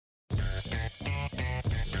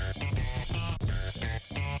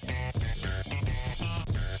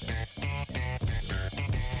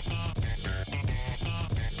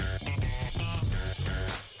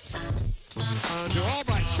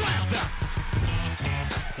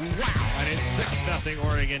Wow, and it's 6-0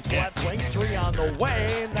 Oregon. Left wing, 3 on the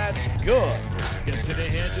way, and that's good. Gets it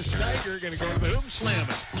ahead to Steiger, going to go to the hoop, slam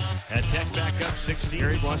it. And Tech back up 16.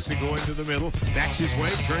 He wants to go into the middle, backs his way,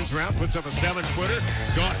 turns around, puts up a 7-footer.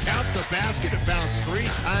 Count the basket, it bounced 3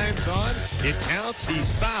 times on. It counts,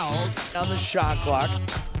 he's fouled. On the shot clock.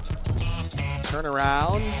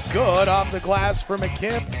 Turnaround, good off the glass for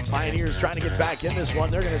McKim. Pioneers trying to get back in this one.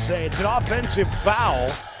 They're going to say it's an offensive foul.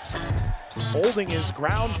 Holding his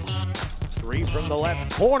ground. 3 from the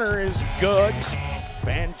left corner is good.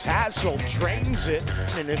 Van Tassel drains it,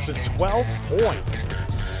 and it's a 12-point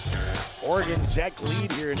Oregon Tech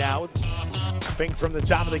lead here now. Fink from the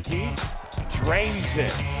top of the key, drains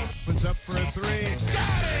it. Opens up for a 3. Got it!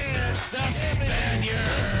 The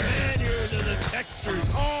Spaniards and the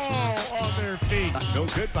Texters all on their feet. No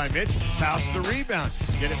good by Mitch. Faust the rebound.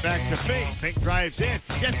 Get it back to Fink. Fink drives in.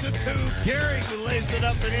 Gets it to Gehrig, who lays it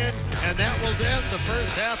up and in. And that will end the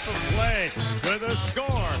first half of play with a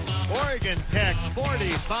score. Oregon Tech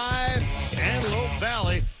 45 and Low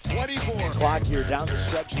Valley 24. Clock here down the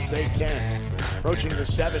stretch as they can. Approaching the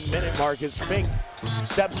 7-minute mark as Fink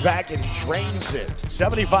steps back and drains it.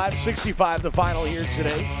 75-65 the final here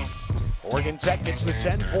today. Oregon Tech gets the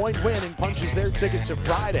 10-point win and punches their ticket to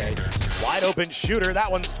Friday. Wide open shooter, that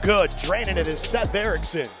one's good. Draining it is Seth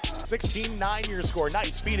Erickson. 16-9 your score.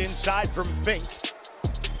 Nice feed inside from Fink.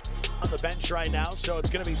 On the bench right now, so it's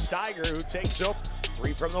going to be Steiger who takes up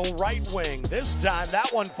 3 from the right wing. This time that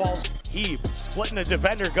one falls. Heeb splitting the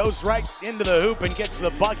defender, goes right into the hoop and gets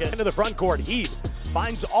the bucket. Into the front court, Heeb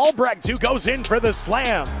finds Albrecht who goes in for the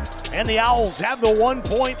slam. And the Owls have the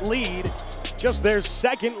 1-point lead. Just their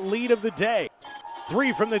second lead of the day.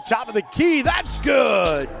 3 from the top of the key, that's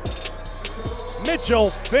good. Mitchell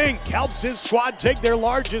Fink helps his squad take their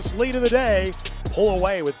largest lead of the day. Pull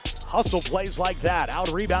away with hustle plays like that.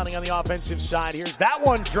 Out rebounding on the offensive side. Here's that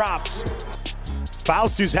one, drops.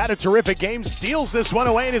 Faust, who's had a terrific game, steals this one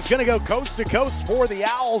away and is going to go coast to coast for the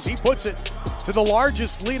Owls. He puts it to the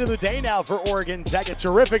largest lead of the day now for Oregon Tech. A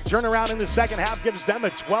terrific turnaround in the second half gives them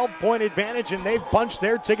a 12-point advantage, and they've punched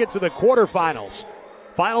their ticket to the quarterfinals.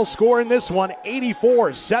 Final score in this one,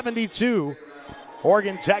 84-72.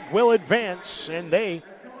 Oregon Tech will advance, and they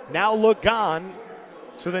now look on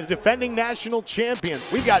to the defending national champion.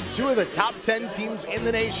 We've got 2 of the top 10 teams in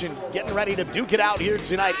the nation getting ready to duke it out here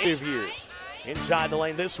tonight. Inside the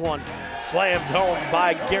lane, this one slammed home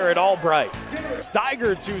by Garrett Albright.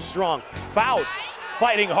 Steiger too strong. Faust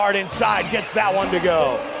fighting hard inside, gets that one to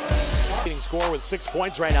go. Leading score with 6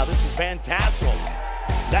 points right now. This is Van Tassel.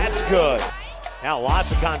 That's good. Now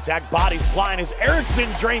lots of contact, bodies blind as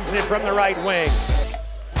Erickson drains it from the right wing.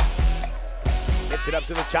 Gets it up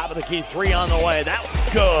to the top of the key, 3 on the way. That was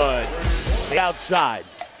good. The outside.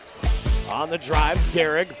 On the drive,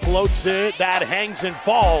 Gehrig floats it. That hangs and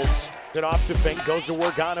falls. It off to Fink, goes to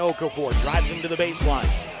work on Okafor, drives him to the baseline.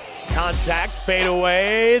 Contact, fade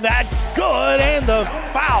away, that's good, and the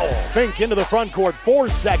foul. Fink into the front court, 4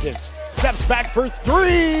 seconds. Steps back for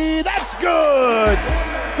 3, that's good.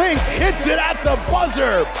 Fink hits it at the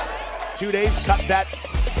buzzer. 2 days cut that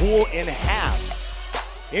pool in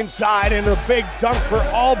half. Inside, and a big dunk for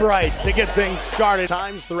Albright to get things started.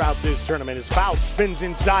 Times throughout this tournament as Faust spins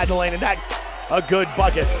inside the lane, and that a good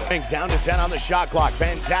bucket. Fink down to 10 on the shot clock.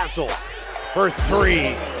 Van Tassel for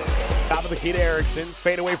 3. Top of the key to Erickson.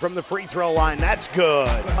 Fade away from the free throw line. That's good.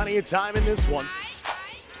 Plenty of time in this one.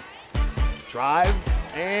 Drive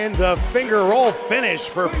and the finger roll finish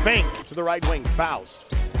for Fink. To the right wing, Faust.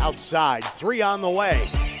 Outside, 3 on the way.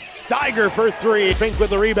 Steiger for 3. Fink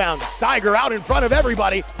with the rebound. Steiger out in front of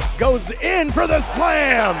everybody. Goes in for the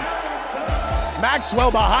slam. Maxwell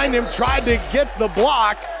behind him tried to get the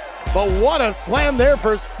block. But what a slam there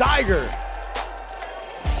for Steiger.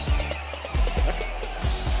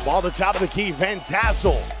 Ball the top of the key, Van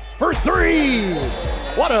Tassel for 3.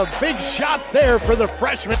 What a big shot there for the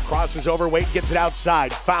freshman. Crosses over, Wade gets it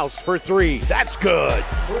outside. Faust for 3, that's good.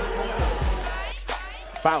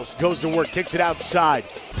 Faust goes to work, kicks it outside.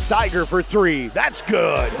 Steiger for 3, that's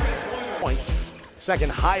good. Points, second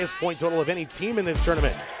highest point total of any team in this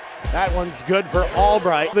tournament. That one's good for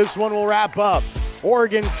Albright. This one will wrap up.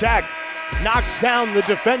 Oregon Tech knocks down the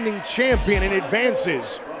defending champion and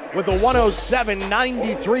advances with a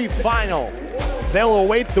 107-93 final. They'll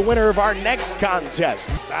await the winner of our next contest.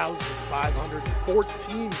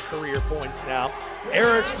 1,514 career points now.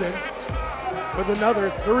 Erickson with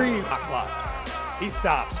another 3. He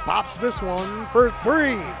stops, pops this one for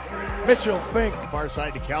 3. Mitchell Fink. Far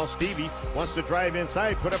side to Cal Stevie. Wants to drive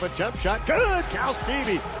inside, put up a jump shot. Good, Cal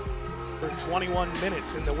Stevie. For 21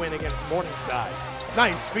 minutes in the win against Morningside.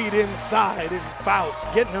 Nice feed inside, and Faust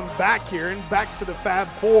getting him back here and back to the Fab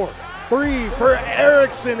Four. 3 for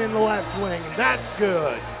Erickson in the left wing. That's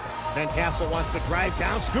good. Van Tassel wants to drive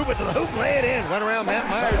down, scoop it to the hoop, lay it in. Went around Matt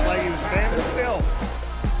Myers like he was standing still.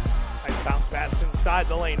 Nice bounce pass inside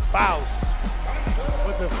the lane. Faust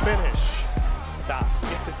with the finish. Stops,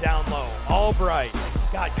 gets it down low. Albright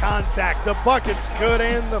got contact. The bucket's good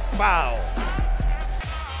and the foul.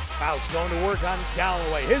 Faust going to work on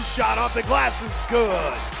Galloway. His shot off the glass is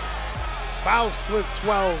good. Faust with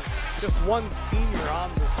 12. Just one senior on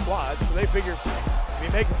the squad, so they figure be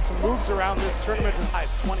making some moves around this tournament.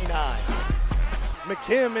 29.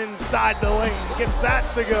 McKim inside the lane, gets that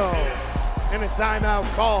to go. And a timeout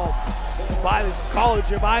called by the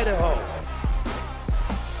College of Idaho.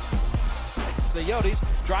 The Yotes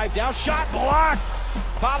drive down, shot blocked.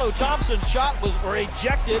 Paolo Thompson's shot was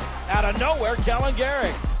rejected out of nowhere. Kellen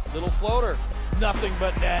Gehrig, little floater, nothing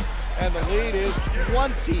but net, and the lead is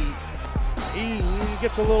 20. He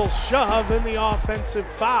gets a little shove in the offensive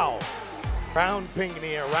foul. Brown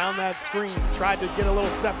Pinckney around that screen, tried to get a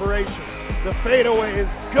little separation. The fadeaway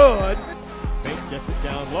is good. Fink gets it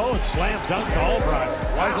down low and slam dunk to Albright.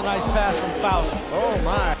 That was a nice pass from Faust. Oh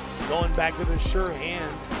my. Going back to the sure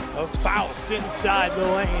hand of Faust inside the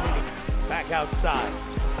lane and back outside.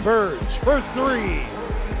 Burge for 3. To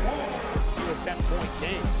a 10-point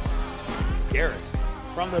game. Garrett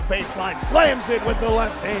from the baseline slams it with the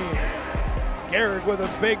left hand. Gehrig with a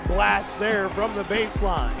big blast there from the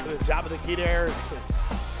baseline. To the top of the key to Erickson.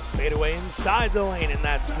 Fade away inside the lane, and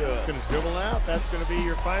that's good. Going to dribble out. That's going to be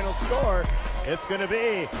your final score. It's going to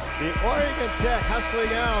be the Oregon Tech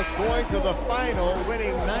Hustling Owls going to the final,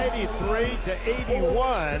 winning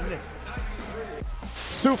 93-81.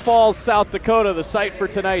 Sioux Falls, South Dakota, the site for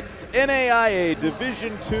tonight's NAIA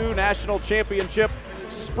Division II National Championship.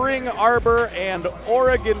 Spring Arbor and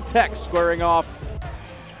Oregon Tech squaring off.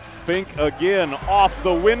 Fink again off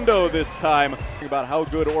the window this time. About how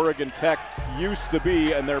good Oregon Tech used to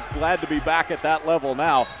be, and they're glad to be back at that level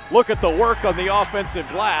now. Look at the work on the offensive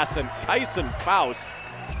glass, and Tyson Faust.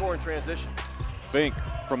 Score in transition. Fink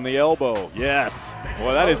from the elbow, yes.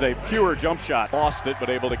 Boy, that is a pure jump shot. Lost it, but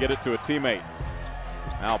able to get it to a teammate.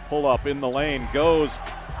 Now pull up in the lane, goes.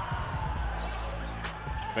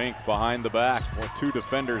 Fink behind the back, with 2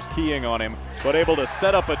 defenders keying on him, but able to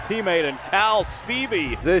set up a teammate, and Cal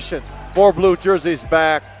Stevie. Position, 4 blue jerseys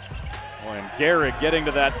back. Oh, and Gehrig getting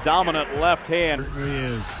to that dominant left hand. He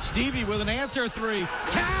is. Stevie with an answer 3.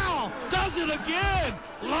 Cal does it again.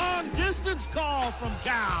 Long distance call from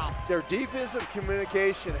Cal. Their defensive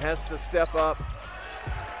communication has to step up.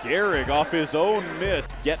 Gehrig off his own miss,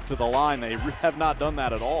 get to the line. They have not done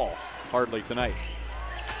that at all, hardly tonight.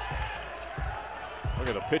 Look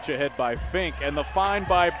at the pitch ahead by Fink and the find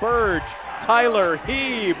by Burge. Tyler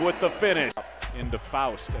Heeb with the finish. Into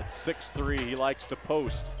Faust at 6'3", he likes to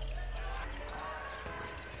post.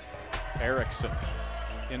 Erickson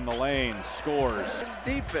in the lane, scores.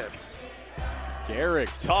 Defense. Gehrig,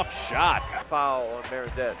 tough shot. Foul on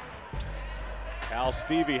Meredith. Cal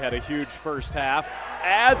Stevie had a huge first half,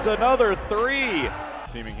 adds another 3.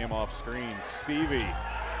 Teaming him off screen, Stevie.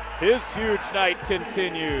 His huge night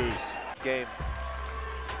continues. Game.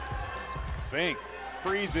 Fink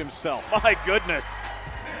frees himself, my goodness.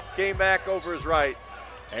 Game back over his right.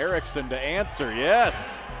 Erickson to answer, yes.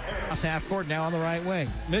 Half court now on the right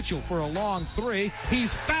wing. Mitchell for a long 3.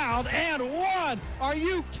 He's fouled and 1. Are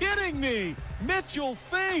you kidding me? Mitchell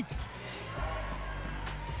Fink.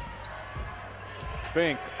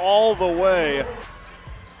 Fink all the way.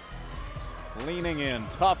 Leaning in,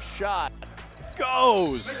 tough shot.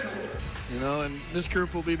 Goes. You know, and this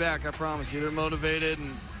group will be back, I promise you. They're motivated,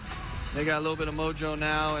 and they got a little bit of mojo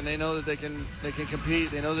now, and they know that they can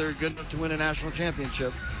compete. They know they're good enough to win a national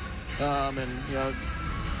championship. And, you know,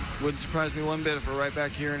 wouldn't surprise me one bit if we're right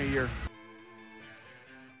back here in a year.